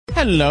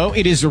Hello,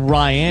 it is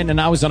Ryan,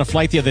 and I was on a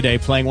flight the other day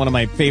playing one of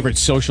my favorite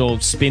social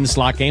spin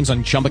slot games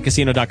on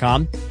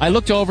ChumbaCasino.com. I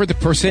looked over at the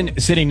person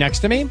sitting next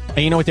to me, and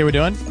you know what they were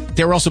doing?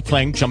 They were also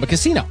playing Chumba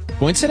Casino.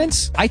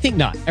 Coincidence? I think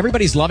not.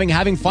 Everybody's loving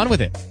having fun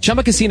with it.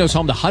 Chumba Casino is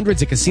home to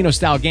hundreds of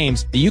casino-style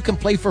games that you can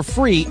play for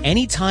free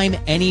anytime,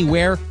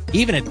 anywhere,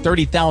 even at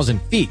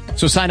 30,000 feet.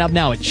 So sign up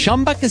now at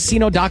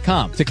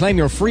ChumbaCasino.com to claim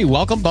your free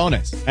welcome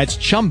bonus. That's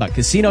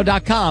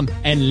ChumbaCasino.com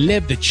and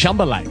live the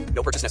Chumba life.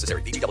 No purchase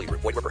necessary. VGW.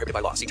 Void where prohibited by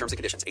law. See terms and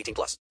conditions.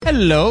 18+.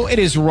 Hello, it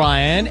is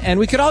Ryan, and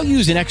we could all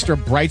use an extra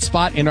bright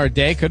spot in our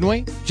day, couldn't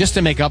we? Just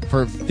to make up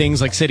for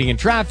things like sitting in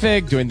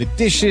traffic, doing the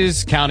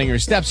dishes, counting your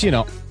steps, you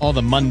know, all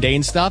the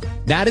mundane stuff.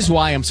 That is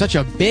why I'm such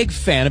a big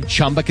fan of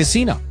Chumba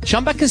Casino.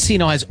 Chumba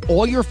Casino has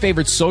all your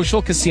favorite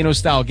social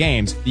casino-style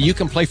games that you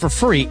can play for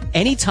free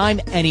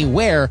anytime,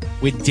 anywhere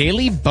with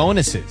daily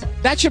bonuses.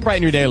 That should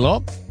brighten your day a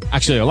little.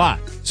 Actually, a lot.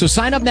 So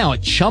sign up now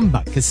at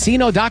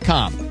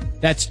ChumbaCasino.com.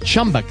 That's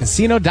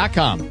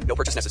ChumbaCasino.com. No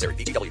purchase necessary.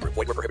 VGW. Void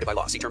where prohibited by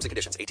law. See terms and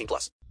conditions.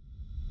 18+.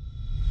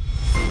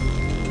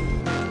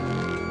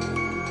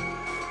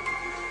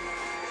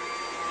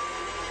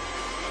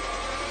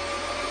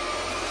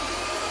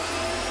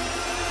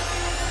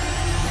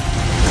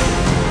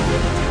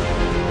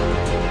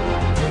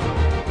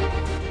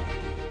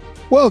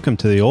 Welcome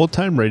to the Old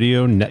Time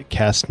Radio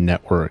Netcast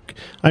Network.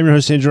 I'm your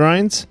host, Andrew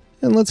Rhynes,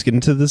 and let's get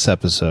into this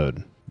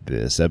episode.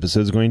 This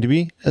episode is going to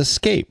be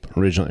Escape.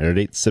 Original air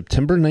date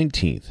September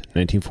 19th,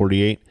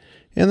 1948,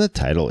 and the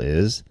title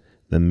is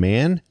The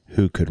Man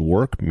Who Could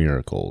Work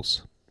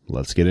Miracles.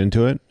 Let's get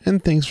into it,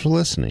 and thanks for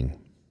listening.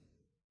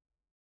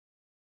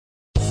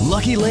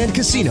 Lucky Land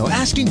Casino,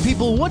 asking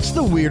people, what's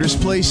the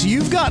weirdest place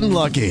you've gotten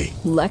lucky?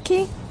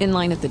 Lucky? In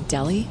line at the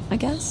deli, I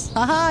guess?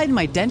 Aha, in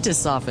my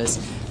dentist's office.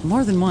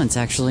 More than once,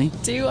 actually.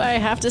 Do I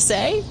have to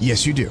say?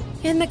 Yes, you do.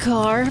 In the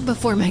car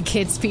before my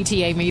kids'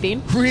 PTA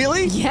meeting.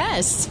 Really?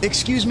 Yes.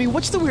 Excuse me,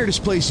 what's the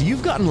weirdest place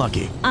you've gotten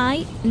lucky?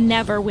 I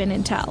never win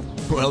and tell.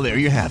 Well, there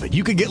you have it.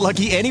 You can get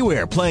lucky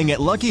anywhere, playing at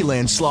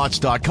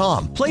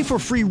LuckyLandSlots.com. Play for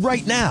free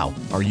right now.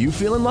 Are you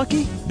feeling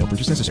lucky? No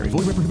purchase necessary. Void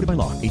where prohibited by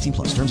law.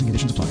 18+. Terms and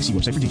conditions apply. See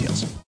website for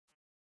details.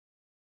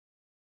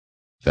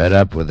 Fed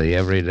up with the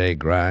everyday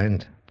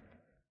grind?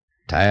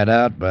 Tired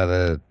out by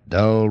the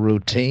dull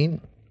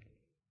routine?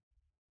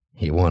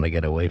 You want to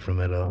get away from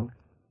it all?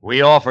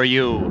 We offer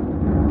you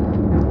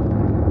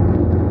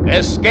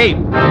Escape.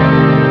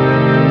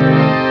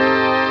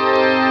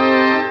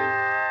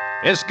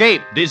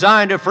 Escape,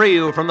 designed to free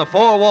you from the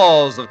four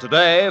walls of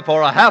today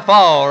for a half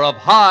hour of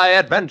high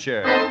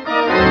adventure.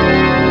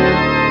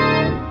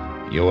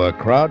 You are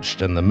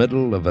crouched in the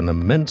middle of an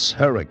immense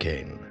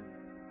hurricane.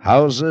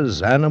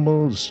 Houses,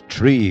 animals,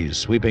 trees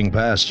sweeping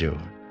past you.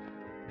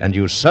 And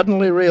you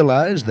suddenly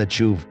realize that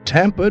you've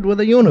tampered with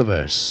the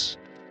universe.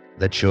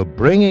 That you're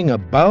bringing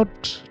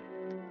about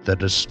the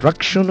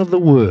destruction of the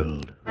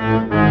world.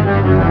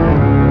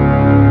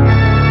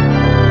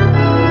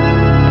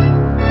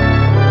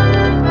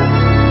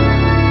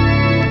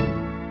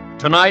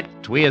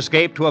 Tonight, we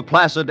escape to a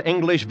placid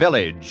English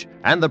village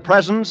and the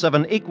presence of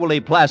an equally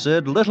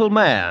placid little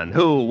man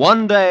who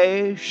one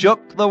day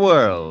shook the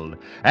world,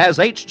 as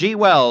H.G.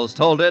 Wells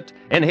told it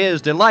in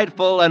his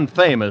delightful and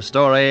famous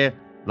story,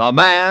 The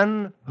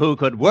Man Who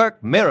Could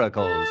Work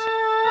Miracles.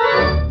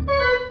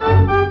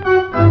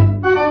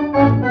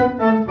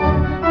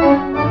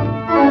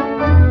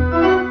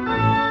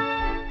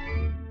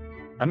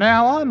 And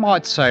now, I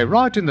might say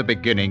right in the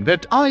beginning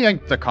that I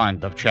ain't the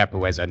kind of chap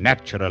who has a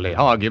naturally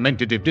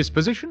argumentative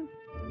disposition,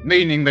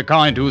 meaning the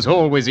kind who's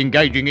always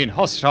engaging in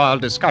hostile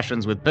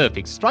discussions with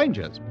perfect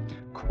strangers.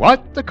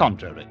 Quite the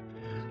contrary.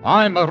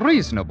 I'm a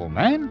reasonable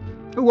man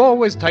who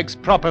always takes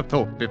proper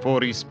thought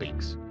before he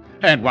speaks,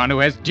 and one who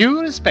has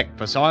due respect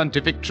for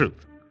scientific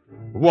truth.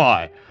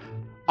 Why,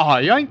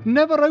 I ain't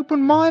never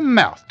opened my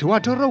mouth to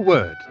utter a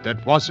word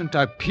that wasn't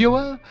a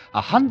pure,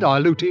 a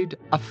undiluted,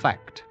 a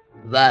fact.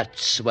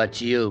 That's what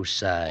you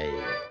say.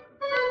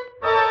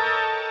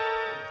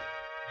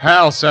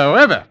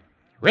 Howsoever,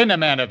 when a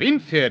man of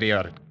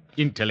inferior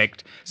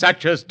intellect,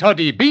 such as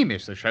Toddy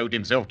Beamish has showed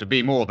himself to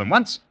be more than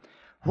once,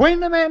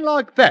 when a man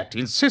like that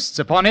insists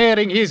upon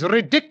airing his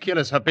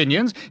ridiculous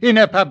opinions in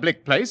a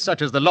public place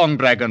such as the Long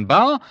Dragon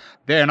Bar,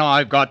 then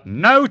I've got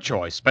no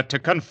choice but to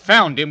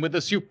confound him with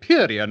the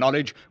superior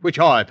knowledge which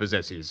I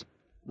possesses.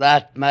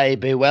 That may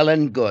be well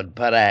and good,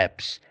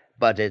 perhaps,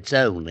 but it's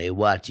only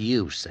what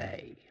you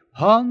say.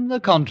 On the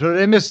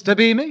contrary, Mr.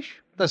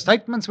 Beamish, the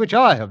statements which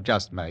I have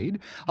just made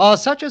are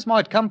such as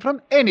might come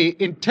from any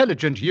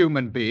intelligent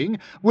human being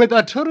with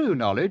a true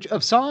knowledge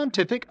of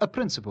scientific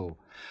principle,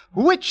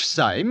 which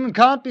same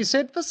can't be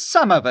said for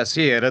some of us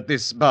here at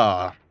this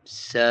bar.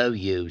 So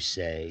you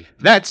say.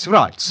 That's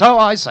right, so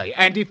I say,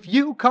 and if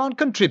you can't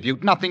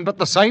contribute nothing but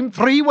the same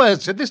three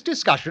words to this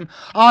discussion,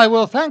 I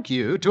will thank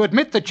you to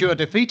admit that you're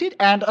defeated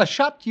and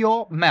shut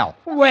your mouth.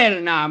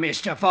 Well now,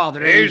 Mr.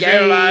 Fotheringay. Easy,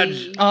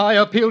 lads. I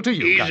appeal to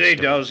you, Easy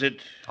Constable. does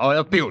it. I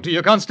appeal to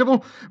you,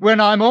 Constable, when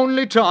I'm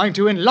only trying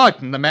to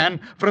enlighten the man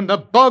from the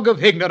bog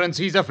of ignorance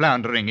he's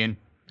a-floundering in.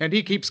 And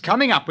he keeps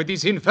coming up with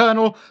his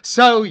infernal,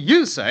 so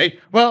you say.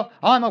 Well,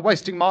 I'm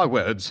a-wasting my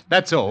words,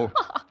 that's all.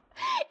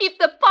 If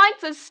the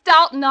pints of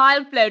stout and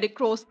ale flowed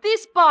across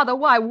this bar the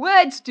way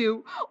words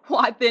do,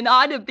 why, then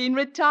I'd have been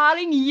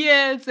retiring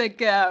years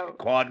ago.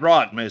 Quite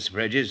right, Miss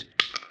Bridges.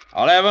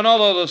 I'll have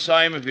another the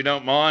same if you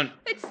don't mind.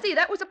 Let's see,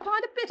 that was a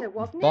pint of bitter,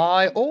 wasn't it?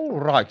 By all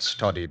rights,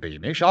 Toddy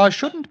Beamish, I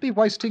shouldn't be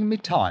wasting me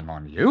time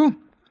on you.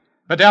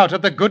 But out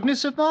of the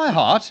goodness of my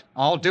heart,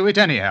 I'll do it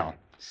anyhow.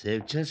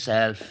 Suit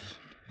yourself.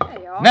 There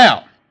you are.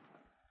 Now,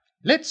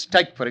 let's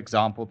take, for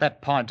example,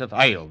 that pint of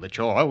ale that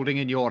you're holding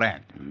in your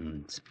hand.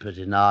 It's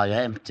pretty nigh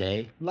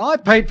empty. Well, I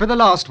paid for the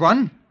last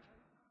one.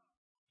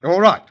 All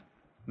right.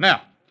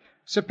 Now,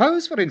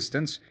 suppose, for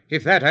instance,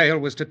 if that ale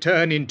was to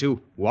turn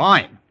into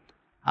wine.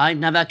 I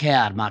never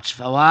cared much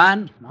for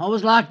wine.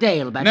 Always liked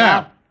ale better.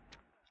 Now,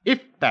 if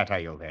that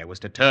ale there was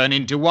to turn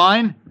into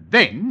wine,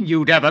 then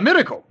you'd have a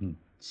miracle.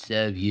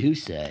 So you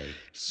say.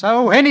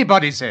 So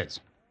anybody says.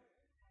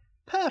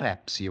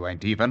 Perhaps you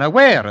ain't even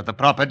aware of the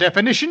proper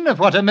definition of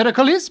what a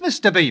miracle is,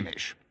 Mr.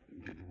 Beamish.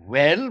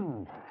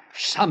 Well,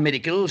 some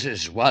miracles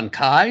is one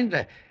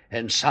kind,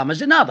 and some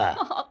is another.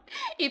 Oh,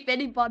 if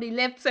anybody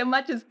left so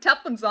much as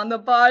tuppence on the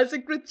bar as a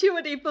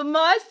gratuity for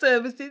my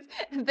services,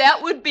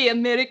 that would be a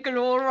miracle,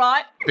 all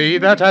right. Be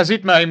that as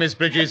it may, Miss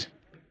Bridges,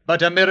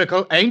 but a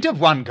miracle ain't of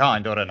one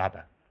kind or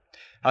another.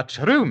 A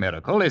true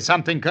miracle is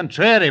something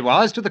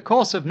contrariwise to the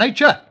course of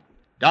nature,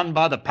 done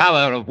by the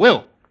power of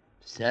will.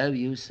 So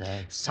you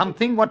say.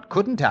 Something what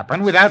couldn't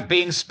happen without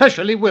being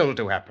specially willed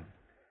to happen.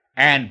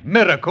 And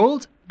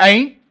miracles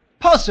ain't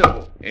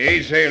possible.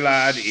 Easy,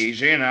 lad,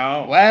 easy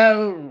now.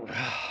 Well,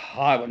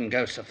 I wouldn't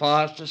go so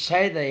far as to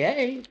say they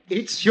ain't.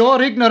 It's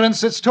your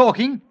ignorance that's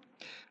talking.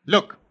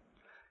 Look,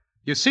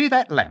 you see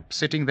that lamp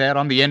sitting there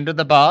on the end of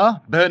the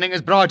bar, burning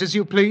as bright as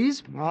you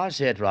please? I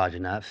see it right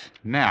enough.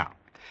 Now,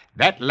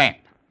 that lamp,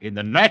 in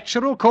the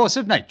natural course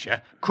of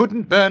nature,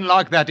 couldn't burn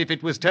like that if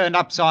it was turned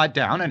upside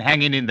down and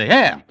hanging in the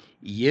air.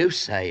 You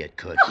say it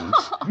couldn't.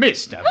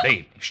 Mr.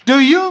 Beamish,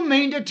 do you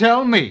mean to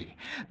tell me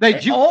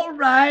that you... All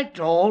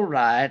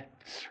right.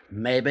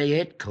 Maybe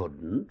it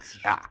couldn't.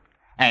 Ah,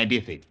 and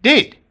if it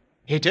did,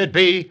 it'd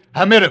be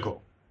a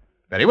miracle.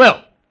 Very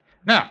well.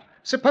 Now,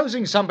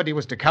 supposing somebody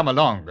was to come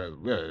along,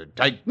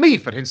 take me,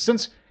 for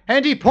instance,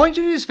 and he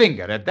pointed his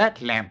finger at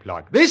that lamp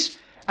like this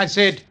and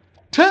said,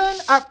 turn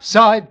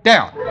upside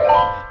down.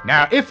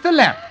 Now, if the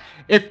lamp...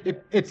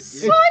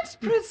 Science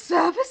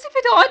preserve us if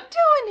it aren't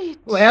doing it.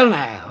 Well,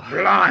 now.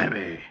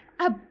 Blimey.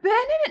 A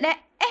burning and a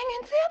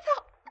hanging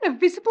there, the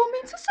visible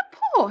means of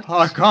support.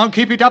 I can't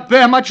keep it up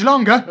there much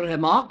longer.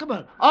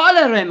 Remarkable.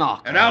 All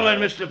remarkable. And now then,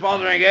 Mr.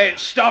 Fotheringay,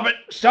 stop it.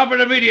 Stop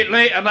it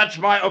immediately, and that's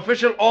my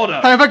official order.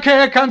 Have a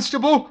care,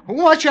 Constable.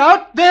 Watch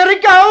out. There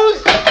it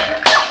goes.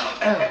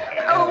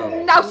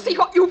 Oh, now see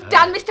what you've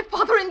done, Mr.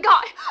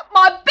 Fotheringay.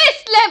 My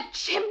best lamp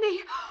chimney.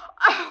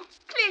 Oh,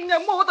 clean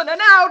no more than an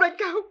hour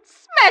ago.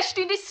 Smashed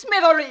into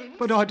smithereens.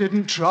 But I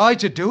didn't try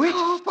to do it.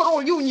 Oh, for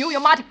all you knew, you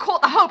might have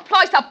caught the whole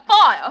place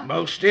afire.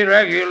 Most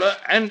irregular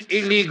and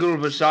illegal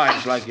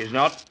besides, like as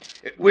not.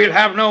 We'll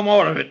have no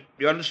more of it.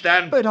 You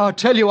understand? But I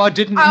tell you, I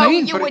didn't Oh,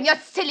 mean you for and your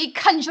silly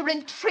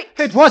conjuring tricks.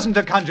 It wasn't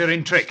a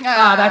conjuring trick.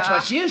 That's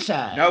what you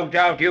say. No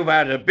doubt you've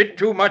had a bit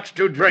too much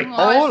to drink.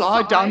 All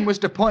I done was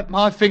to point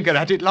my finger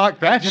at it like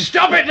that and...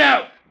 Stop it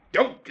now!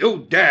 Don't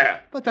you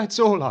dare! But that's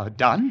all I'd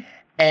done.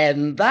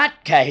 In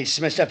that case,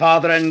 Mr.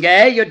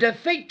 Fotheringay, you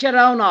defeat your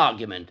own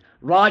argument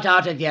right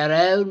out of your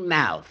own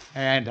mouth.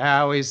 And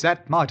how is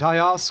that, might I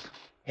ask?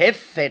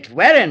 If it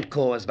weren't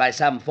caused by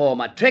some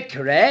form of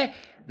trickery,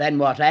 then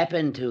what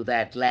happened to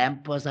that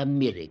lamp was a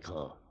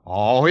miracle.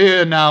 Oh,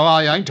 here now,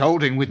 I ain't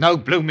holding with no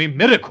blooming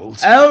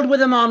miracles. Hold with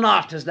them or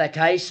not, as the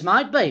case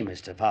might be,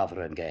 Mr.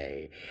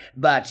 Fotheringay.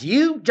 But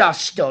you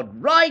just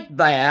stood right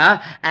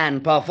there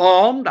and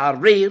performed a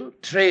real,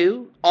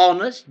 true,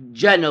 honest,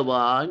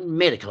 genuine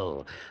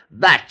miracle.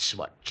 That's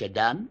what you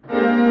done.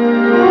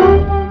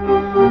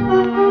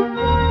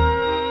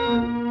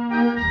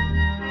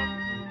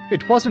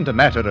 It wasn't a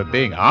matter of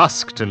being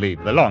asked to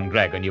leave the Long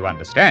Dragon, you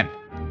understand.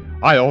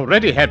 I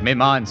already had my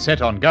mind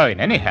set on going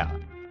anyhow.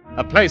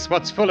 A place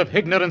what's full of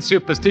ignorant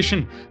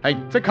superstition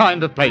ain't the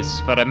kind of place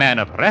for a man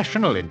of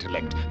rational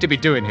intellect to be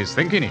doing his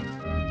thinking in.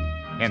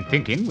 And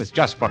thinking was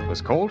just what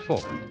was called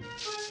for.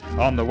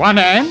 On the one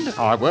hand,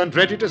 I weren't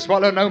ready to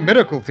swallow no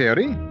miracle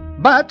theory,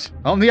 but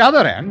on the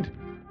other hand,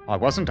 I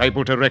wasn't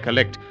able to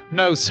recollect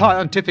no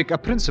scientific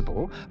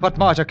principle what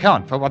might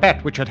account for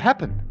that which had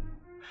happened.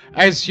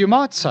 As you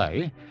might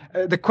say,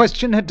 the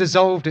question had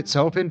dissolved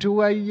itself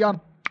into a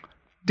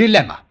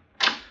dilemma.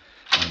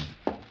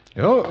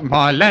 Oh,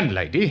 my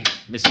landlady,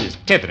 Mrs.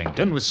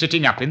 Tetherington, was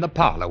sitting up in the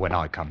parlour when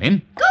I come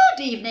in.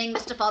 Good evening,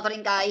 Mr.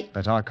 Fotheringay.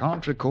 But I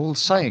can't recall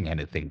saying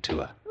anything to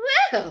her.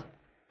 Well,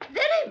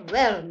 very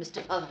well,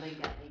 Mr.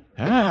 Fotheringay.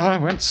 I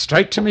went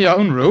straight to my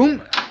own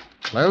room,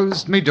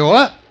 closed my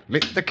door,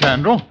 lit the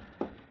candle,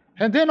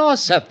 and then I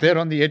sat there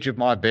on the edge of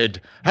my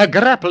bed,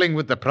 grappling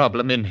with the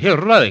problem in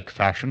heroic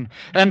fashion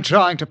and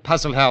trying to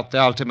puzzle out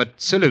the ultimate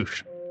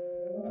solution.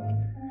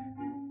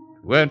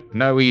 Weren't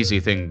no easy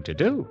thing to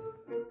do.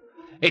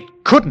 It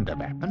couldn't have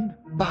happened,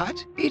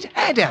 but it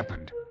had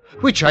happened.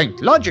 Which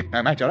ain't logic,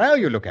 no matter how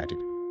you look at it.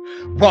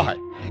 Why,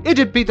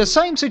 it'd be the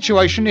same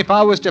situation if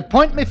I was to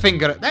point my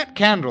finger at that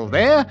candle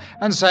there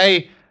and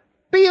say,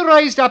 be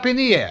raised up in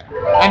the air,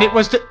 and it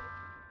was to...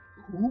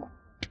 Ooh,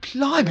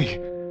 blimey!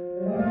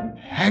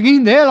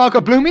 Hanging there like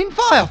a blooming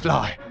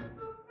firefly.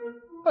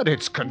 But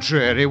it's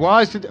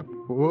contrariwise to...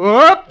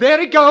 Whoop, there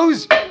it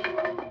goes!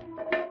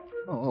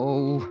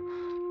 Oh,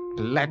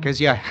 black as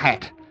your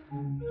hat.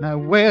 Now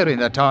where in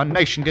the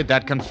tarnation did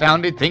that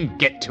confounded thing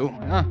get to?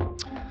 Huh?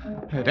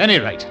 At any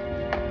rate,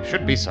 there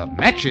should be some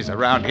matches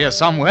around here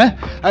somewhere.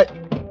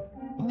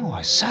 Oh,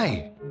 I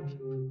say,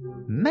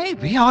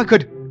 maybe I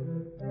could...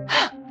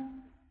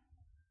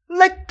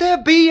 Let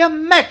there be a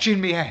match in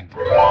me hand.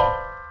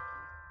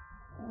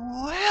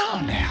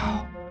 Well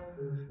now,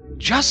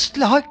 just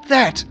like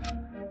that.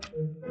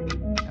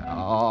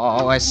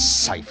 Oh, a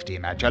safety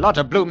match. A lot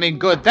of blooming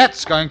good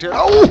that's going to...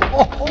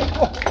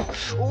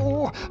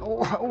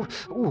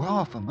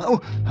 half a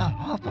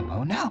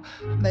mo now.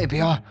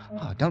 Maybe I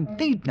don't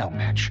need no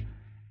match.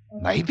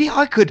 Maybe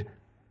I could...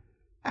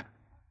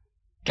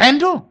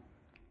 Candle,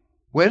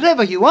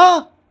 wherever you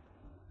are,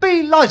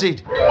 be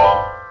lighted.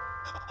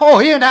 Oh,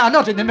 here now,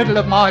 not in the middle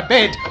of my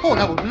bed. Oh,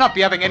 no, we'll not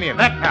be having any of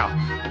that now.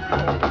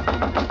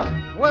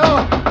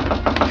 Well,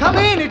 come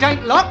in, it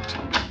ain't locked.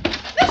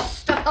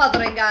 Mr.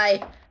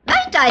 Fotheringay,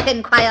 might I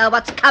inquire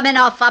what's coming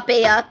off up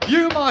here?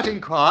 You might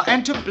inquire,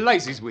 and to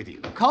blazes with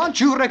you. Can't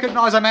you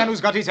recognise a man who's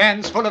got his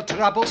hands full of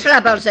trouble?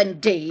 Troubles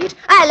indeed.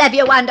 I'll have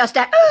you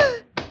understand.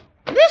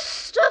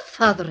 Mr.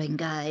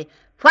 Fotheringay,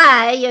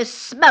 why is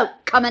smoke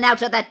coming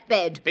out of that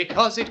bed?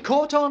 Because it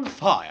caught on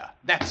fire,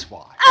 that's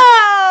why.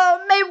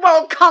 Oh, me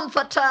wool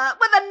comforter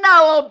with a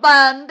Noel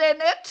band in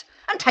it,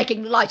 and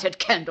taking lighted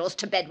candles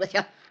to bed with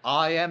you.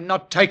 I am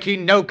not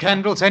taking no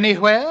candles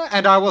anywhere,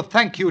 and I will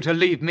thank you to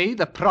leave me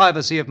the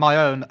privacy of my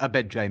own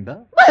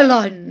bedchamber. Well,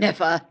 I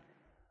never.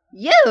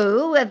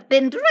 You have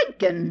been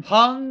drinking.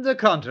 On the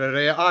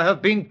contrary, I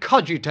have been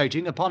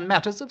cogitating upon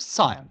matters of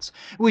science,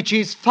 which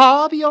is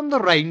far beyond the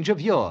range of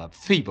your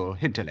feeble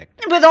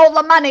intellect. With all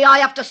the money I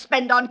have to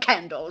spend on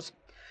candles.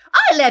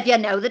 I'll have you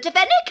know that if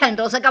any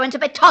candles are going to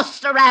be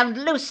tossed around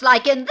loose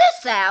like in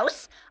this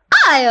house,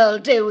 I'll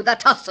do the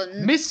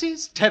tossing.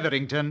 Mrs.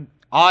 Tetherington,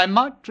 I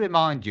might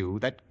remind you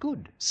that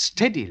good,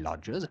 steady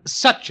lodgers,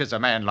 such as a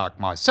man like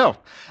myself,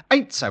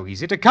 ain't so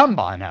easy to come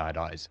by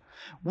nowadays,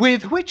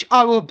 with which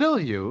I will bill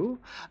you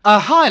a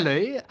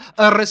highly,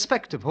 a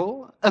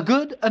respectable, a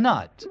good a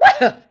night.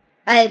 Well,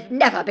 I've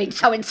never been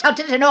so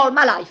insulted in all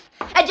my life,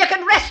 and you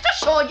can rest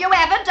assured you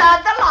haven't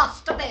heard the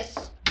last of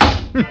this.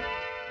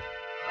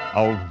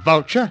 Old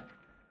vulture.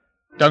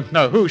 Don't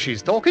know who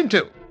she's talking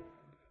to.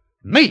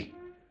 Me.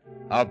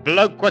 A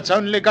bloke what's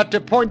only got to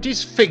point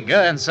his finger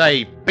and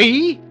say,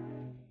 be,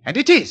 and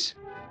it is.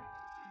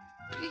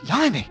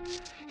 Blimey,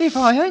 if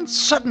I ain't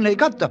suddenly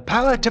got the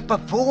power to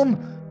perform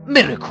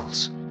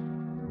miracles.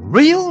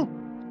 Real,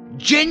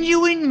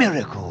 genuine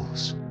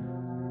miracles.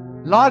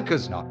 Like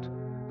as not,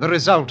 the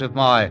result of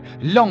my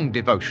long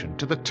devotion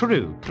to the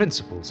true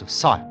principles of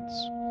science.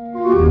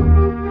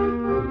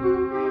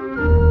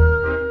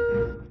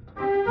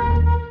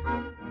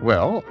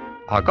 Well,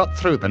 I got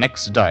through the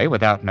next day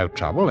without no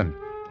trouble, and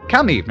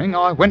come evening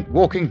I went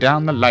walking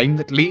down the lane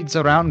that leads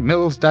around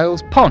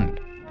Millsdale's pond,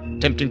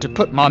 attempting to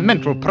put my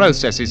mental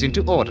processes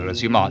into order,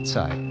 as you might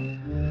say.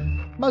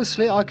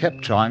 Mostly I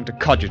kept trying to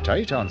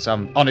cogitate on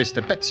some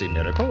honest-to-Betsy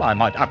miracle I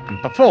might up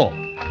and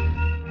perform.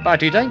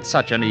 But it ain't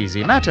such an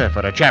easy matter for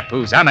a chap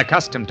who's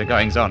unaccustomed to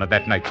goings-on of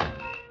that nature.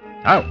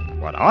 Oh,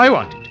 what I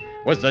wanted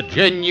was the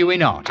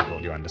genuine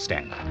article, you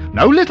understand.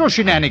 No little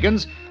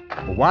shenanigans,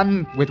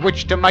 one with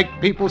which to make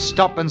people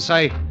stop and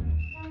say,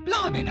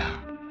 blimey now,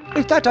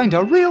 if that ain't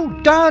a real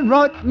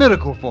downright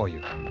miracle for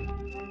you.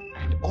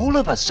 And all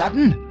of a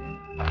sudden,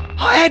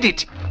 I had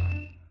it.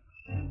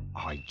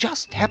 I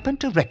just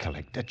happened to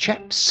recollect a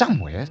chap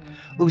somewhere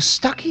who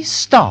stuck his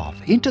staff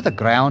into the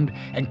ground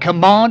and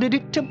commanded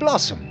it to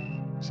blossom.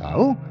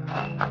 So,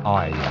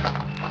 I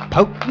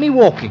poked me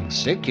walking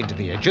stick into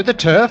the edge of the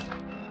turf,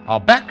 I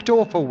backed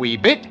off a wee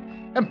bit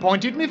and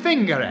pointed me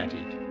finger at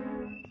it.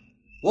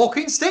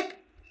 Walking stick,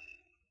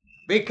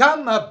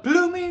 become a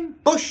blooming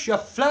bush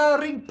of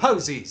flowering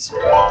posies.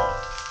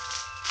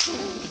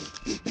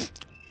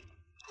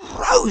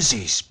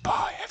 Roses,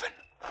 by heaven.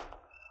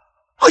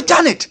 I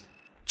done it!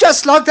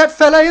 Just like that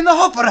fella in the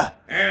opera.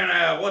 Here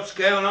now, what's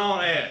going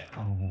on here?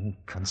 Oh,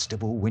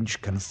 Constable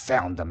Winch,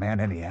 confound the man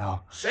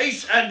anyhow.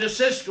 Cease and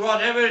desist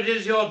whatever it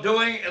is you're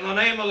doing in the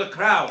name of the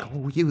crown.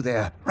 Oh, you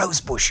there,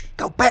 Rosebush,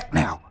 go back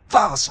now,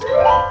 fast.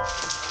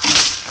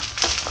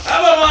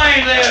 Have a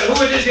mind there,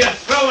 who it is you're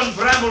throwing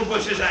bramble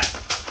bushes at.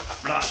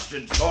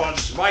 Blasted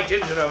thorns smite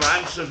into the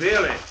man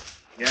severely.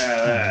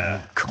 Yeah,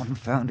 there.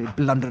 Confounded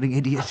blundering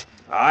idiot.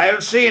 I'll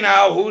see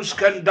now who's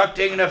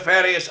conducting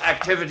nefarious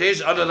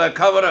activities under the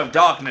cover of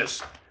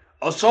darkness.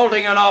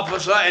 Assaulting an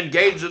officer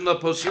engaged in the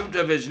pursuit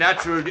of his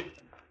natural...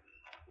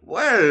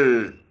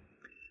 Well,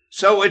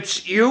 So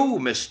it's you,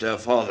 Mr.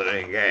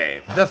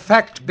 Fotheringay. The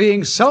fact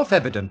being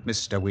self-evident,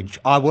 Mr. Winch,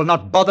 I will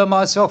not bother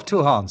myself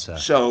to answer.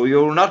 So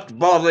you'll not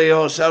bother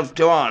yourself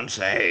to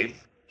answer, eh?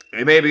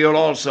 Maybe you'll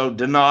also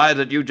deny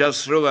that you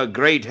just threw a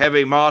great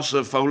heavy mass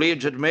of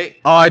foliage at me?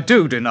 I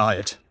do deny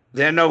it.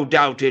 Then no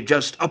doubt it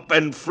just up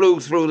and flew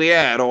through the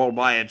air all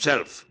by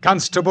itself.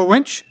 Constable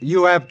Winch,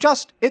 you have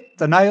just hit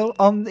the nail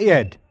on the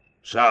head.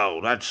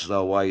 So that's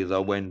the way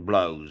the wind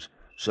blows.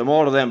 Some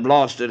more of them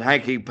blasted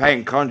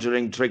hanky-pank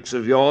conjuring tricks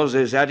of yours,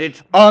 is that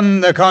it?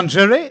 On the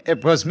contrary,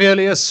 it was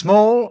merely a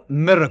small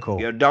miracle.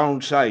 You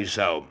don't say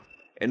so.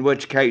 In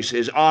which case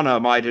his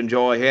honour might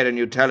enjoy hearing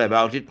you tell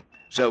about it.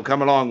 So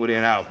come along with you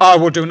now. I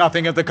will do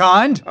nothing of the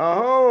kind.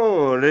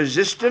 Oh,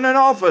 resisting an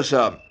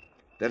officer.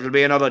 That'll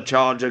be another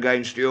charge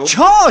against you.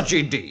 Charge,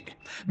 indeed.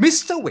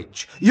 Mr.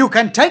 Winch, you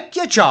can take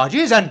your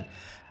charges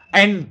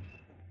and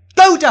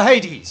go to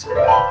Hades.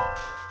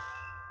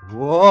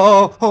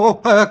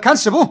 Whoa,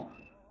 Constable.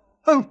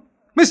 Oh,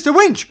 Mr.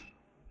 Winch!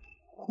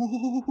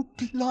 Oh,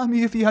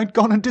 blimey, if he ain't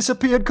gone and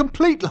disappeared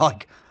complete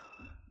like.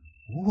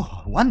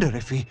 Oh, I wonder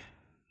if he...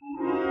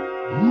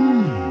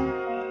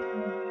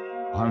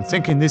 I'm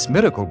thinking this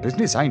miracle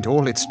business ain't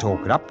all it's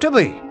talked up to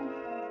be.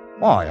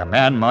 Why, a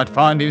man might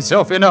find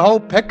himself in a whole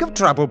peck of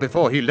trouble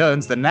before he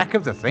learns the knack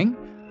of the thing.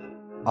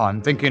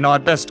 I'm thinking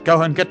I'd best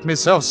go and get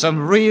myself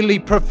some really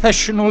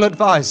professional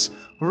advice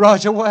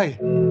right away.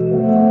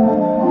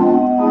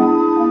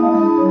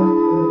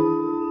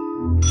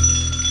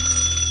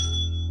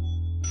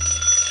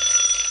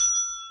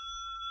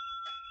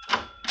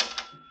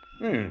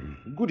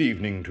 Good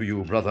evening to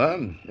you,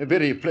 brother. A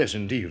very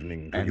pleasant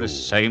evening to you. And the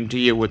same to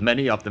you with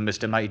many of them,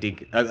 Mr.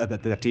 Maydig.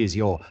 That is,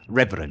 your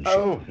reverendship.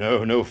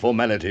 Oh, no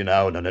formality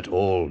now, none at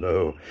all,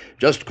 no.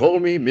 Just call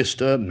me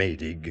Mr.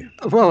 Maydig.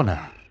 Well,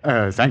 now,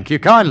 thank you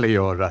kindly,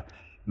 your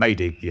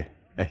Maydig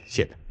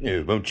ship.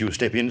 Won't you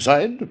step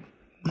inside?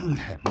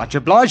 Much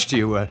obliged to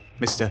you,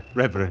 Mr.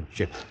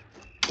 Reverendship.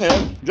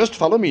 Just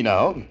follow me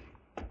now.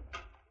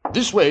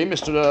 This way,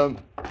 Mr.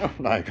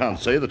 I can't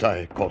say that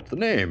I caught the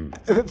name.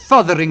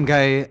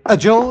 Fotheringay.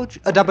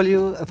 George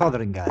W.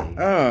 Fotheringay.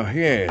 Ah,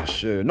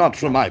 yes. Not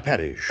from my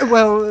parish.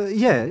 Well,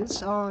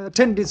 yes. I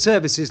attended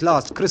services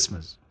last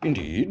Christmas.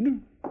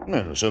 Indeed?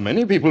 Well, so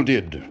many people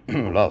did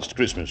last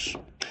Christmas.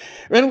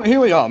 Well, here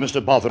we are,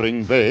 Mr.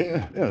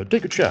 Fotheringay.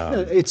 Take a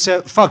chair. It's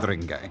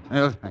Fotheringay.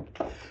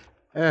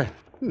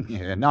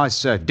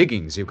 Nice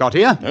diggings you've got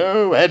here.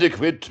 Oh,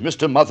 adequate,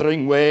 Mr.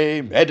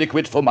 Motheringay.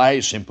 Adequate for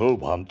my simple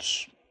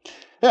wants.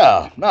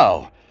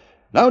 Now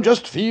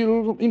just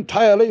feel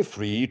entirely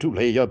free to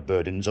lay your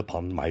burdens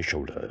upon my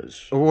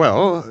shoulders.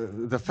 Well,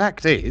 the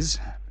fact is,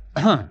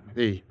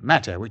 the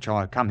matter which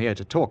I come here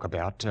to talk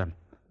about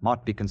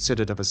might be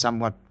considered of a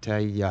somewhat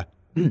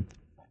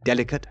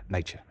delicate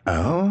nature.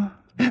 Oh?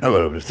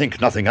 Well, think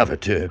nothing of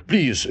it.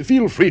 Please,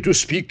 feel free to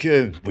speak,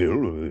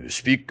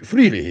 speak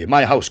freely.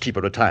 My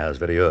housekeeper retires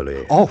very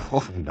early.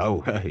 Oh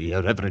no,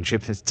 your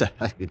reverendship, it's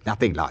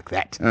nothing like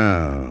that.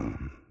 Oh,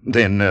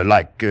 then,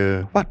 like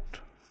what?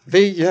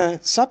 The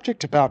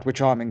subject about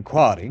which I'm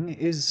inquiring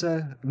is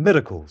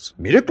miracles.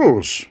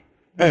 Miracles?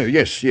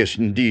 Yes,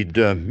 indeed,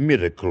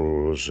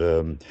 miracles.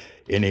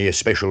 Any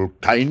special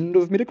kind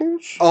of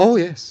miracles? Oh,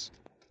 yes.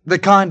 The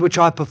kind which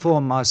I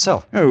perform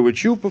myself. Oh,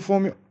 which you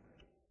perform...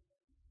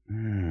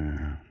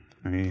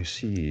 I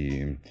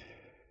see.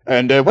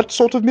 And what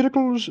sort of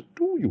miracles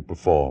do you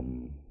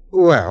perform?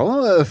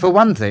 Well, for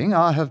one thing,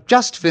 I have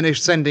just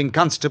finished sending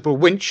Constable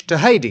Winch to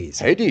Hades.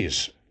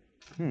 Hades?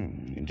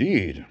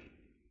 Indeed.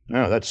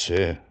 Oh, that's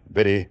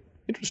very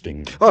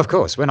interesting. Well, of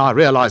course, when I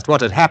realized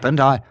what had happened,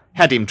 I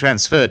had him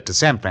transferred to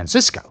San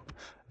Francisco.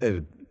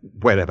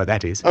 Wherever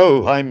that is.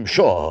 Oh, I'm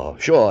sure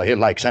he'll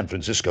like San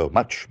Francisco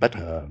much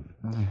better.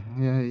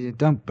 You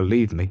don't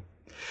believe me.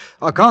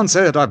 I can't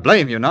say that I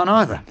blame you none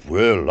either.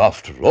 Well,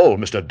 after all,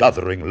 Mr.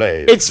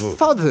 Dotheringay... It's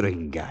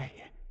Fotheringay.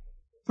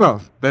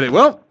 Well, very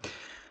well.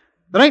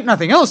 There ain't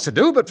nothing else to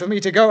do but for me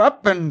to go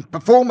up and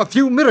perform a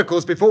few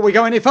miracles before we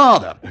go any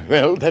farther.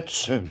 Well,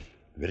 that's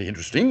very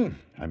interesting,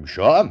 I'm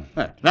sure.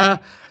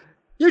 Now,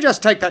 you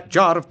just take that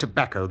jar of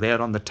tobacco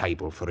there on the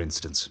table, for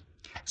instance.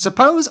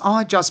 Suppose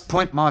I just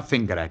point my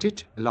finger at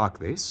it, like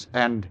this,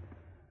 and...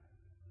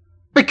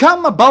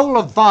 become a bowl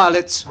of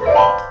violets.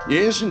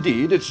 Yes,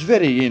 indeed, it's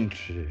very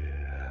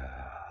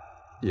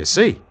You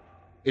see,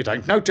 it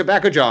ain't no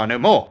tobacco jar no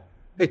more.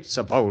 It's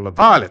a bowl of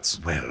violets.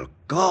 Well,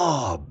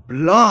 God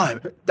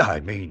blimey.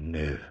 I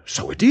mean,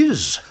 so it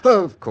is.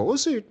 Of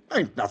course, it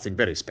ain't nothing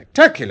very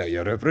spectacular,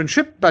 your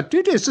reverendship, but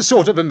it is the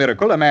sort of a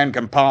miracle a man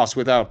can pass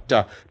without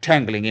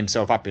tangling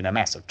himself up in a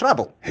mass of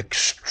trouble.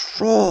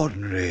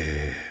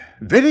 Extraordinary.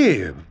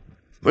 Very...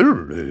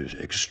 well,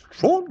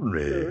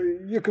 extraordinary.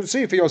 You can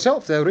see for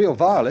yourself they're real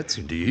violets.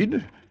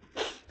 Indeed.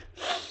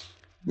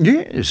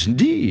 Yes,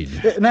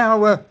 indeed.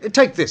 Now,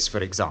 take this, for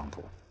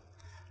example.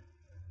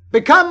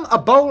 Become a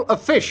bowl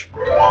of fish.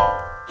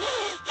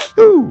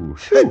 Ooh.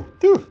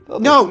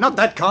 No, not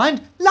that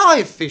kind.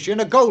 Live fish in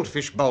a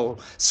goldfish bowl,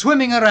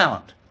 swimming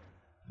around.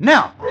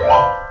 Now.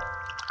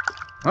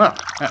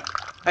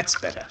 That's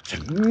better. It's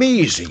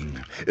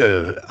amazing.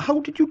 How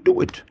did you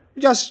do it?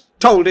 Just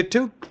told it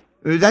to.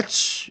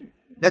 That's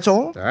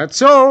all?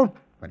 That's all.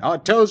 When I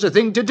tells a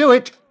thing to do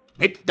it,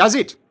 it does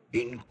it.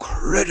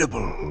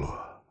 Incredible.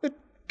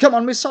 Come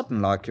on, Miss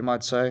Sutton, like you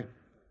might say.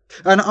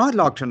 And I'd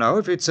like to know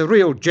if it's a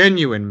real,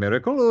 genuine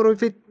miracle or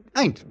if it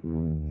ain't.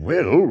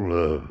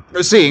 Well,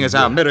 seeing as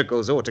our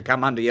miracles ought to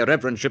come under your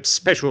reverendship's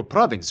special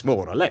province,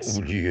 more or less.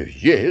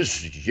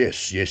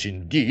 Yes,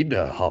 indeed.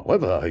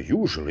 However,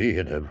 usually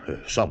in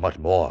a somewhat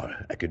more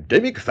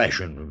academic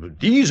fashion.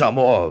 These are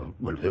more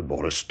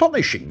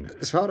astonishing.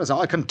 As far as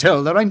I can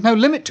tell, there ain't no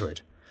limit to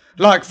it.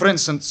 Like, for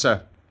instance,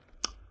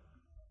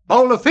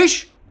 bowl of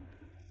fish,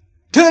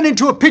 turn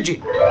into a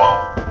pigeon.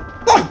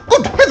 Oh,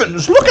 good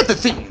heavens, look at the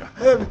thing.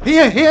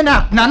 Here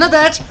now, none of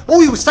that.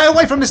 Oh, you stay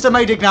away from Mr.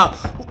 Maydig now.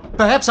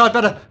 Perhaps I'd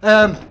better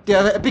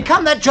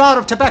become that jar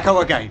of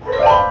tobacco again.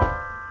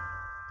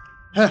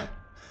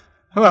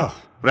 Well,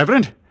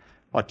 Reverend,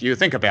 what do you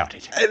think about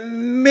it?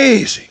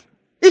 Amazing.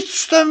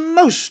 It's the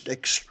most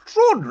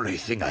extraordinary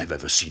thing I've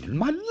ever seen in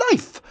my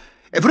life.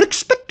 Ever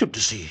expected to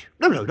see.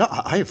 No,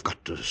 I've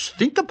got to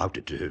think about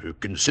it,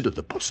 consider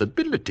the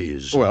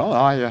possibilities. Well,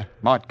 I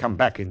might come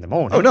back in the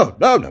morning. Oh,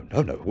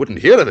 no, wouldn't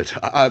hear of it.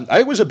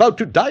 I was about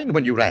to dine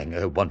when you rang.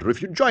 I wonder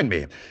if you'd join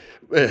me.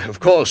 Of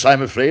course,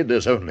 I'm afraid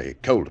there's only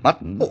cold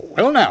mutton. Oh,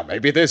 well, now,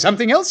 maybe there's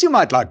something else you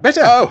might like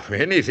better. Oh,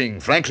 anything.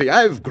 Frankly,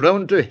 I've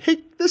grown to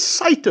hate the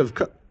sight of...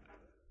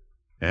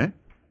 Eh?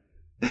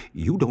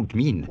 You don't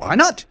mean... Why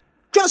not?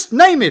 Just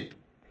name it.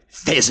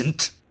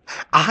 Pheasant.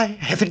 I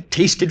haven't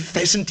tasted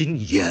pheasant in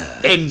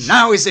years. Then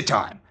now is the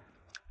time.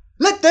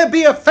 Let there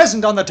be a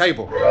pheasant on the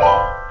table.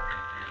 No.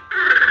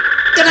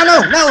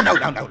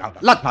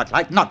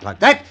 Not like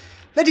that.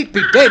 Let it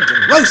be dead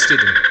and roasted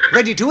and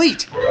ready to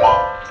eat.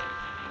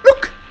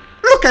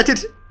 Look at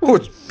it. Oh,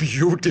 it's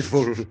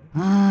beautiful.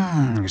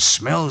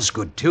 Smells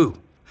good too.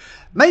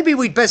 Maybe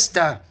we'd best,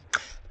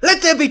 let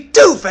there be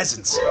 2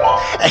 pheasants.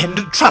 And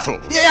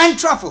truffles. Yeah, and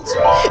truffles.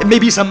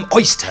 Maybe some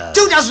oysters.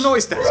 2 dozen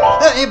oysters.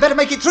 You better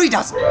make it 3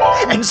 dozen.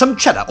 And some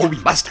cheddar. Oh, we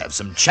must have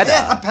some cheddar.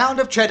 A pound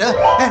of cheddar.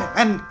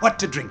 And what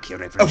to drink, Your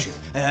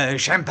Reverendship?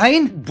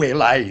 Champagne?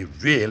 Well, I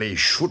really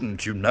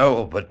shouldn't, you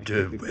know, but,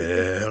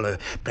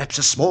 perhaps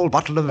a small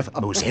bottle of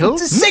Moselle?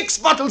 6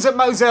 bottles of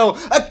Moselle,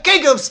 a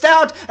keg of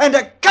stout, and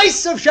a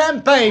case of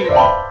champagne.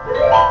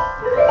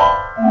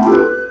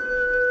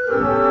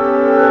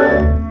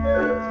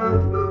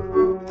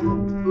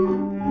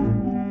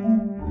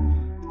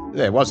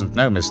 There wasn't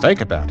no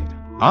mistake about it.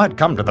 I'd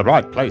come to the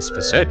right place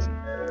for certain.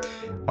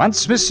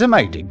 Once Mr.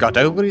 Maydig got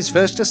over his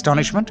first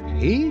astonishment,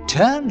 he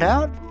turned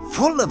out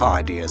full of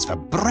ideas for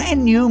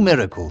brand new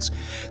miracles.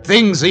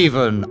 Things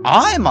even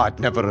I might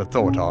never have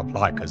thought of,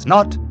 like as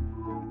not.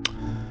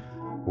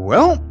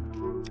 Well,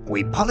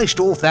 we polished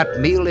off that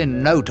meal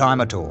in no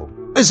time at all.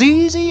 As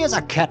easy as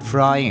a cat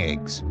frying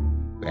eggs.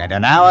 And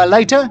an hour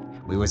later,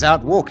 we was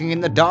out walking in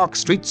the dark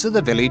streets of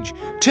the village,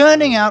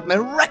 turning out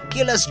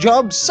miraculous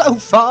jobs so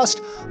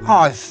fast,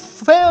 I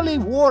fairly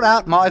wore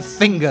out my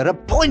finger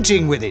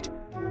a-pointing with it.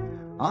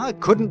 I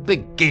couldn't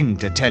begin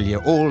to tell you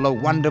all the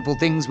wonderful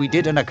things we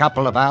did in a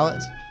couple of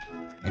hours.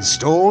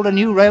 Installed a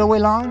new railway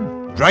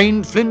line,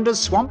 drained Flinders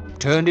Swamp,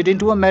 turned it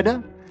into a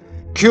meadow,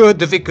 cured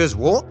the vicar's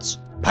warts,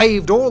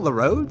 paved all the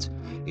roads,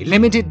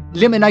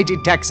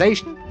 eliminated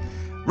taxation,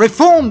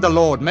 reformed the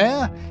Lord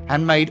Mayor,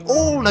 and made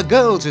all the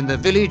girls in the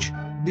village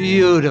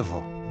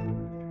beautiful.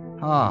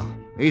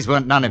 These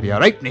weren't none of your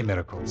 8-penny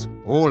miracles.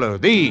 All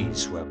of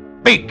these were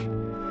big.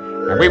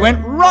 And we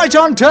went right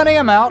on turning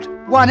them out,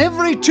 one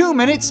every 2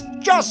 minutes,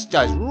 just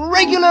as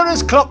regular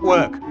as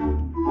clockwork.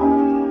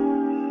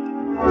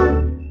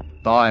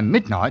 By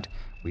midnight,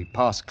 we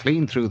passed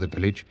clean through the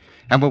village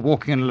and were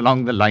walking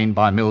along the lane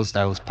by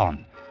Millsdale's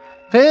Pond,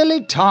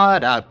 fairly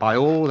tired out by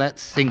all that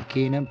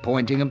thinking and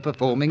pointing and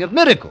performing of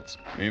miracles.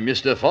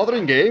 Mr.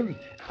 Fotheringay,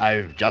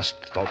 I've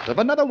just thought of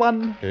another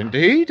one.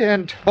 Indeed?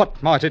 And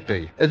what might it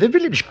be? The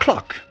village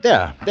clock.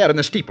 There in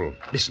the steeple.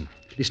 Listen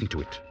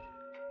to it.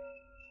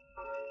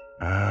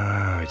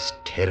 It's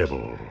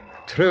terrible.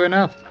 True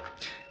enough.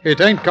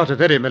 It ain't got a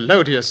very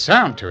melodious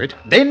sound to it.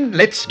 Then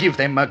let's give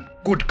them a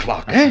good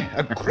clock, eh?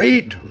 A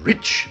great,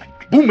 rich,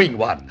 booming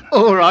one.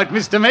 All right,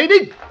 Mr.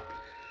 Maydig.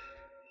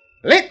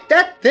 Let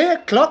that there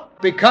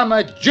clock become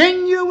a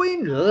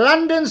genuine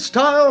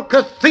London-style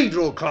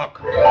cathedral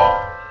clock.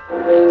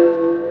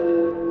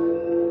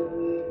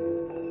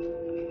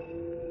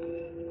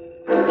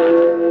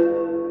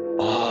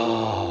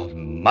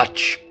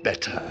 Much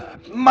better.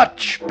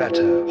 Much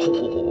better.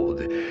 Oh,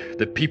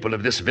 the people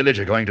of this village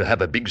are going to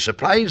have a big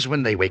surprise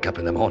when they wake up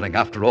in the morning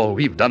after all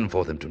we've done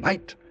for them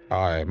tonight.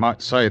 I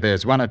might say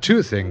there's 1 or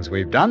 2 things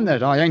we've done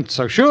that I ain't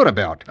so sure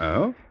about.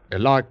 Oh?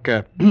 Like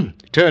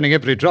turning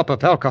every drop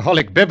of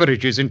alcoholic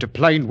beverages into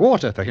plain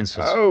water, for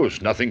instance. Oh,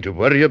 it's nothing to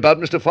worry about,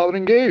 Mr.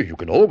 Fotheringay. You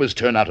can always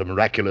turn out a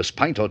miraculous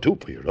pint or 2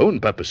 for your own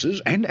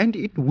purposes, and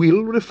it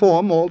will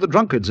reform all the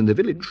drunkards in the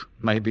village.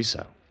 Maybe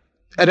so.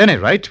 At any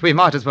rate, we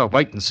might as well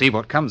wait and see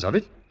what comes of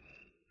it.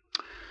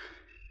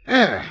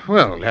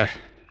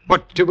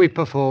 What do we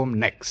perform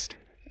next?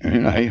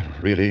 I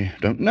really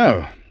don't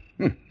know.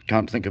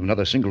 Can't think of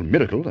another single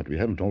miracle that we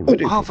haven't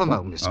already. Half a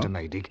moment, Mr.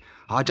 Maydig.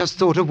 I just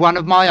thought of one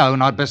of my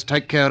own I'd best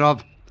take care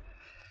of.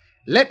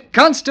 Let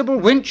Constable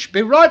Winch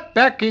be right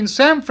back in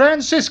San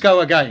Francisco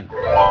again.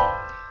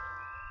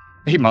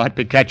 He might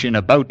be catching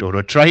a boat or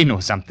a train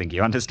or something,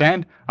 you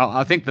understand?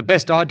 I think the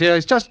best idea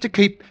is just to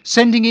keep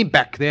sending him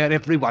back there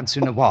every once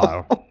in a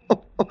while.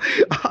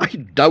 I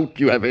doubt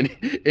you have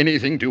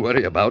anything to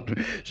worry about.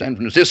 San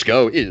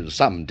Francisco is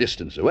some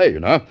distance away, you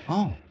know.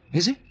 Oh,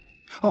 is it?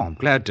 Oh, I'm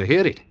glad to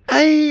hear it.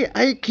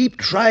 I keep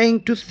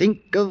trying to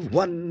think of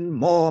one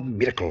more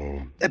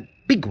miracle. A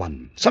big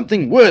one.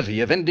 Something worthy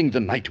of ending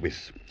the night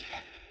with.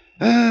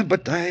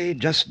 But I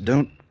just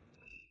don't...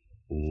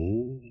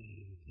 Oh,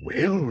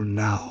 well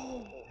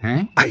now.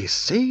 Huh? I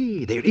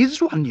say, there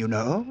is one, you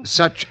know.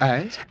 Such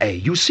as?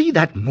 You see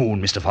that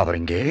moon, Mr.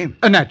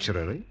 Fotheringay?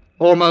 Naturally.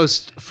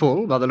 Almost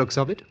full, by the looks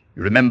of it.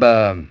 You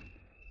remember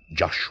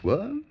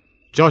Joshua?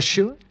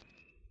 Joshua?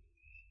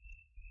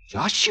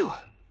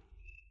 Joshua?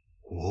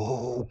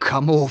 Oh,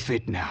 come off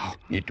it now.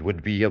 It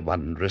would be a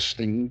wondrous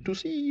thing to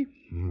see.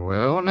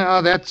 Well,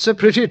 now, that's a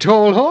pretty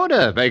tall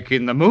order,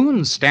 making the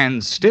moon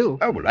stand still.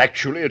 Oh, well,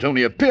 actually, it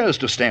only appears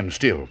to stand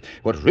still.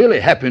 What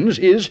really happens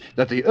is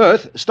that the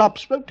Earth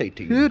stops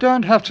rotating. You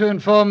don't have to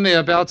inform me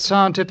about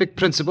scientific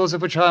principles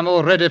of which I'm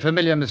already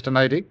familiar, Mr.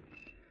 Maydig.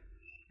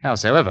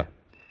 Howsoever,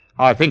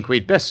 I think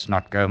we'd best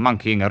not go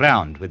monkeying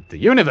around with the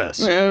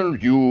universe. Well,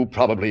 you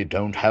probably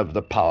don't have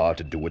the power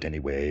to do it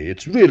anyway.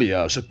 It's really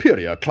a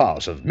superior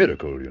class of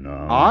miracle, you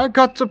know. I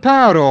got the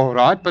power, all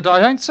right, but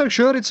I ain't so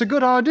sure it's a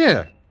good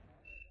idea.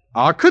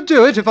 I could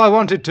do it if I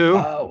wanted to.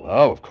 Oh,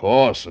 of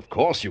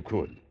course you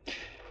could.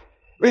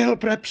 Well,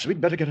 perhaps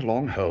we'd better get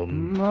along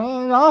home.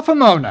 Half a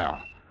mo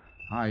now.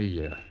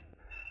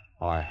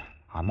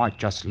 I might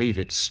just leave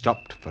it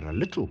stopped for a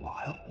little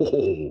while.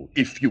 Oh,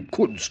 if you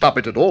could stop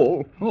it at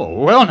all. Oh,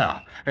 well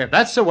now, if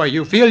that's the way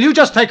you feel, you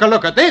just take a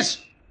look at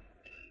this.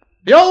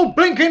 The old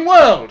blinking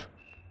world.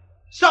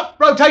 Stop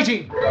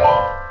rotating.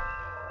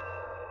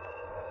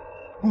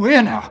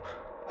 Where now?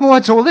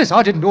 What's all this?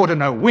 I didn't order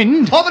no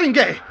wind.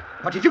 Fotheringay,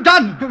 what have you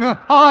done?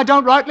 I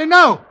don't rightly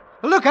know.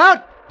 Look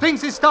out.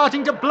 Things is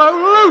starting to blow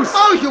loose.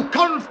 Oh, you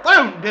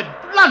confounded,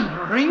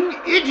 blundering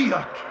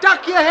idiot.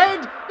 Duck your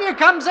head. Here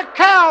comes a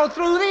cow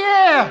through the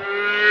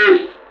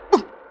air.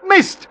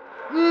 Missed.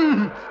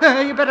 You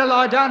better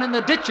lie down in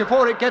the ditch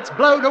before it gets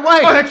blown away.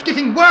 Oh, it's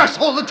getting worse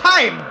all the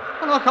time.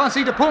 Well, I can't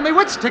seem to pull my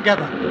wits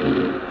together.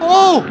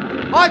 Oh,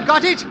 I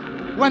got it.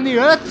 When the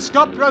Earth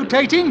stopped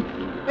rotating,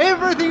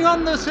 everything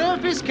on the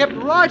surface kept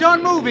right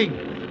on moving.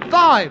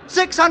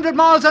 500-600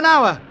 miles an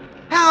hour.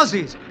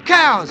 Houses,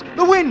 cows,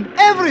 the wind,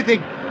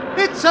 everything.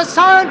 It's a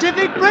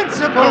scientific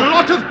principle. A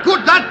lot of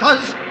good that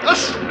does.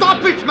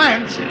 Stop it,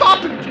 man.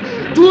 Stop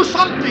it. Do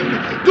something.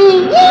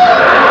 Do what?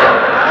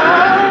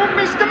 Oh,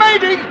 Mr.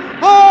 Maydig.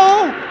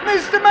 Oh,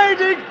 Mr.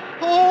 Maydig.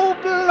 Oh,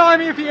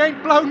 blimey if he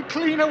ain't blown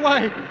clean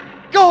away.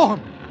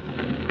 Gone.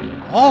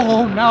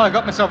 Oh, now I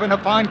got myself in a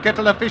fine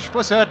kettle of fish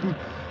for certain.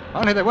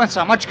 Only there weren't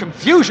so much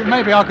confusion,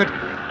 maybe I could...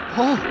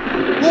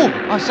 Oh,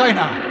 I say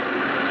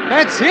now.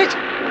 That's it.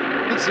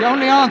 It's the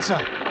only answer.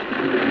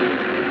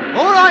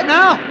 All right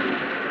now.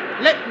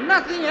 Let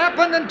nothing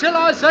happen until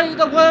I say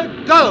the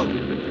word go.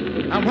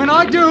 And when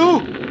I do,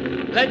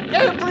 let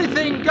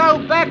everything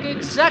go back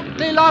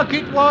exactly like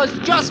it was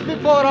just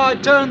before I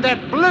turned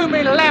that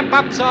blooming lamp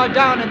upside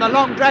down in the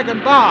Long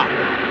Dragon bar.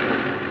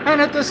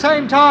 And at the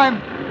same time,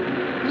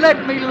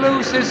 let me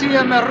loose this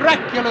here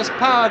miraculous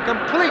power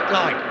complete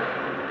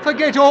like.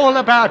 Forget all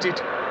about it.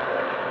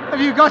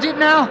 Have you got it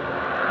now?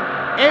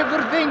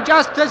 Everything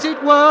just as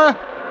it were?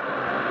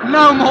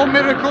 No more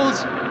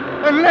miracles,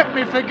 and let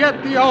me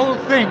forget the old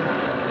thing.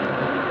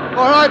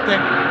 All right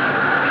then.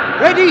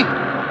 Ready?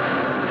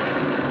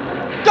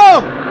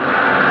 Go!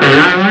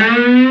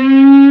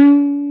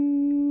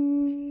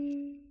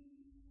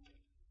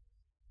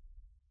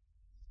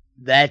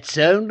 That's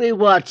only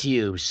what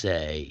you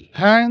say.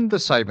 And the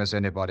same as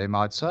anybody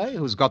might say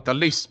who's got the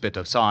least bit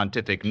of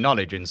scientific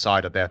knowledge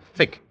inside of their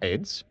thick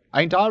heads.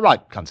 Ain't I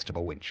right,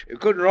 Constable Winch? You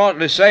couldn't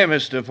rightly say,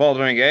 Mr.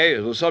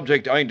 Fotheringay. The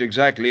subject ain't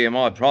exactly in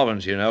my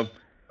province, you know.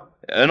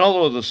 And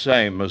all the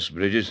same, Miss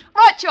Bridges.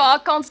 Right you are,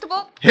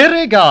 Constable.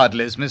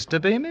 Irregardless,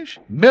 Mr. Beamish,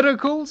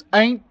 miracles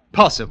ain't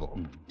possible.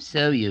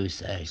 So you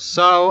say.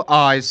 So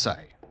I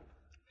say.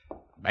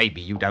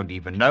 Maybe you don't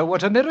even know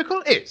what a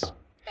miracle is.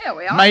 Here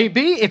we are.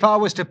 Maybe if I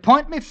was to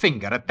point my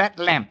finger at that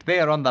lamp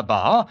there on the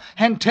bar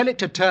and tell it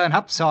to turn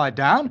upside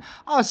down,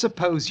 I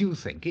suppose you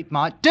think it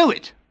might do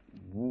it.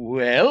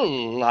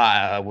 Well,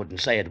 I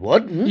wouldn't say it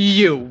wouldn't.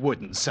 You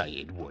wouldn't say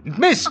it wouldn't.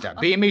 Mr.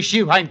 Beamish,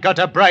 you ain't got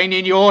a brain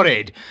in your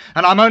head,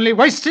 and I'm only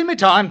wasting my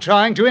time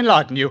trying to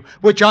enlighten you,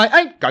 which I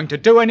ain't going to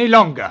do any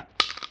longer.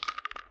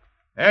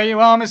 There you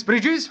are, Miss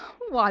Bridges.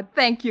 Why,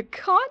 thank you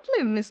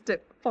kindly, Mr.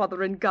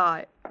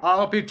 Fotheringay.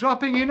 I'll be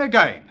dropping in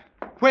again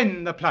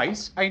when the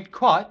place ain't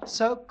quite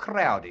so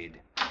crowded.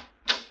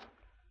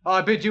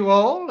 I bid you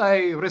all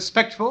a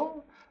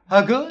respectful,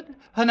 a good,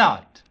 a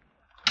night.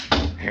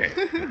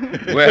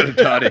 Well,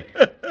 Toddy,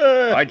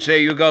 I'd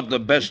say you got the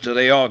best of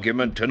the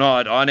argument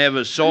tonight. I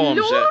never saw him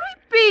Glory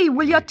be,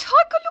 will you take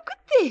a look at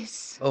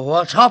this? Oh,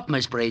 what's up,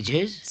 Miss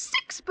Bridges?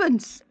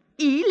 Sixpence.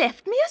 He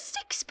left me a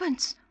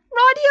sixpence.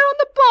 Right here on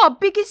the bar,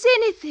 big as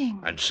anything.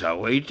 And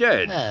so he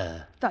did.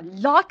 The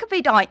like of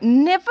it ain't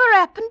never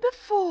happened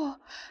before.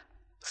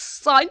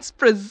 Saints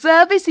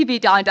preserve us if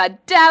it ain't a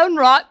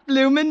downright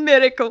bloomin'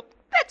 miracle.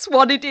 That's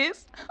what it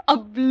is. A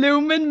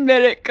bloomin'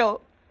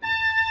 miracle.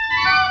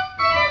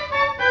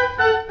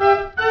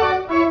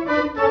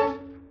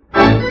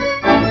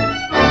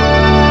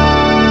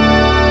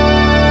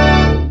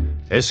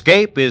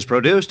 Escape is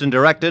produced and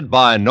directed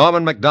by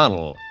Norman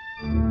MacDonald.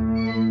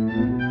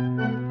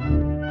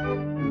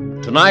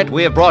 Tonight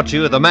we have brought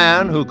you The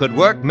Man Who Could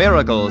Work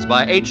Miracles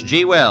by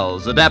H.G.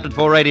 Wells, adapted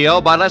for radio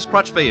by Les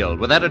Crutchfield,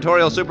 with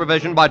editorial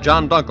supervision by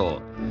John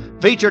Dunkel.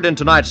 Featured in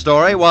tonight's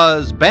story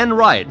was Ben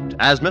Wright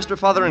as Mr.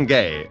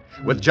 Fotheringay,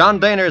 with John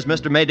Daner as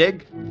Mr.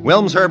 Maydig,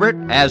 Wilms Herbert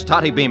as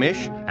Totty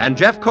Beamish, and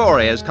Jeff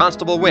Corey as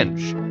Constable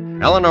Winch.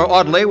 Eleanor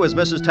Audley was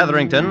Mrs.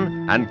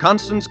 Tetherington, and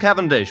Constance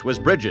Cavendish was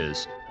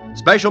Bridges.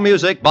 Special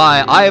music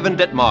by Ivan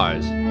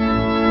Ditmars.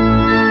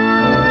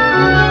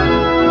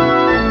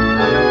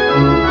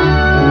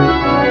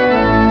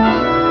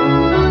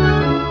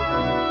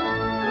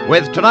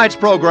 With tonight's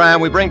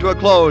program, we bring to a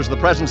close the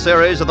present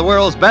series of the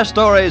world's best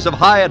stories of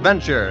high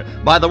adventure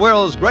by the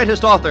world's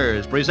greatest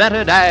authors,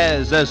 presented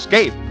as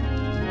Escape.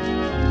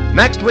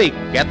 Next week,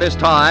 at this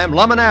time,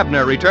 Lum and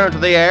Abner return to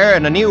the air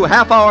in a new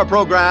half-hour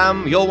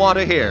program you'll want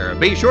to hear.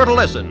 Be sure to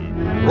listen.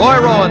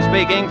 Roy Rowan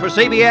speaking for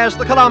CBS,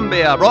 the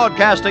Columbia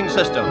Broadcasting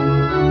System.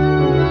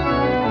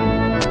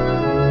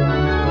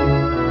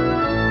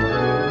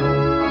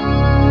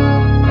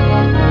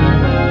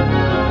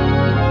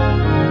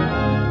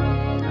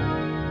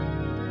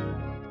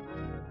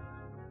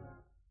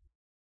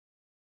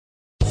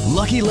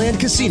 Lucky Land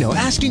Casino,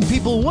 asking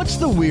people, what's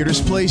the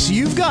weirdest place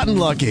you've gotten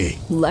lucky?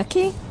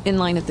 Lucky? In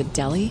line at the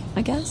deli,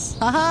 I guess?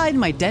 Aha, in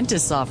my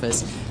dentist's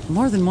office.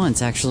 More than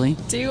once, actually.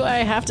 Do I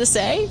have to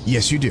say?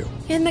 Yes, you do.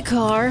 In the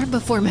car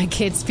before my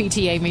kids'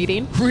 PTA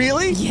meeting.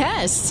 Really?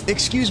 Yes.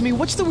 Excuse me,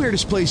 what's the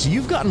weirdest place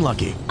you've gotten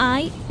lucky?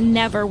 I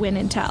never win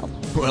and tell.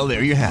 Well,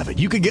 there you have it.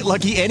 You can get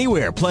lucky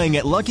anywhere, playing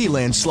at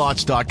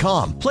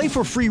LuckyLandSlots.com. Play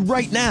for free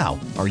right now.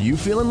 Are you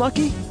feeling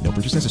lucky? No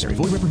purchase necessary.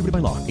 Void where prohibited by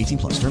law.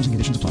 18+. Terms and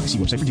conditions apply. See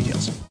website for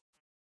details.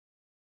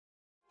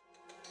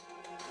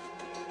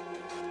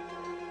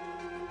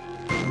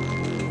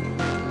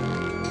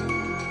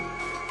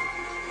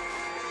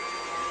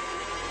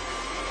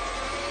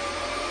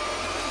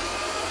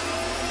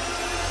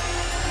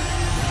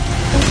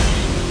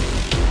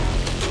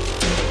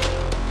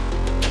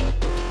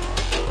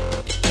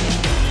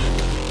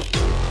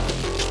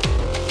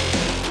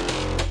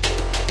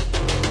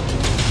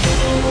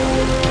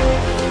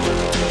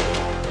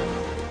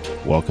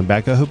 Welcome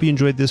back. I hope you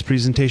enjoyed this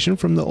presentation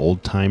from the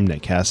Old Time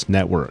Netcast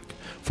Network.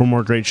 For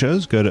more great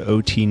shows, go to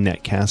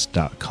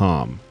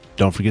otnetcast.com.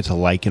 Don't forget to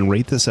like and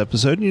rate this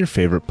episode in your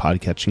favorite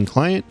podcatching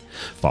client.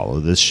 Follow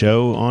this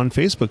show on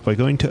Facebook by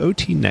going to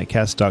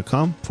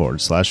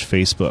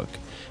otnetcast.com/Facebook.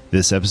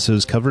 This episode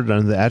is covered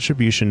under the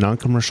Attribution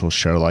Non-Commercial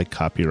Share Alike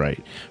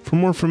copyright. For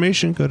more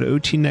information, go to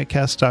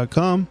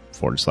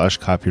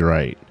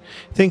otnetcast.com/copyright.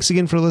 Thanks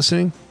again for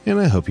listening, and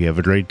I hope you have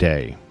a great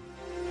day.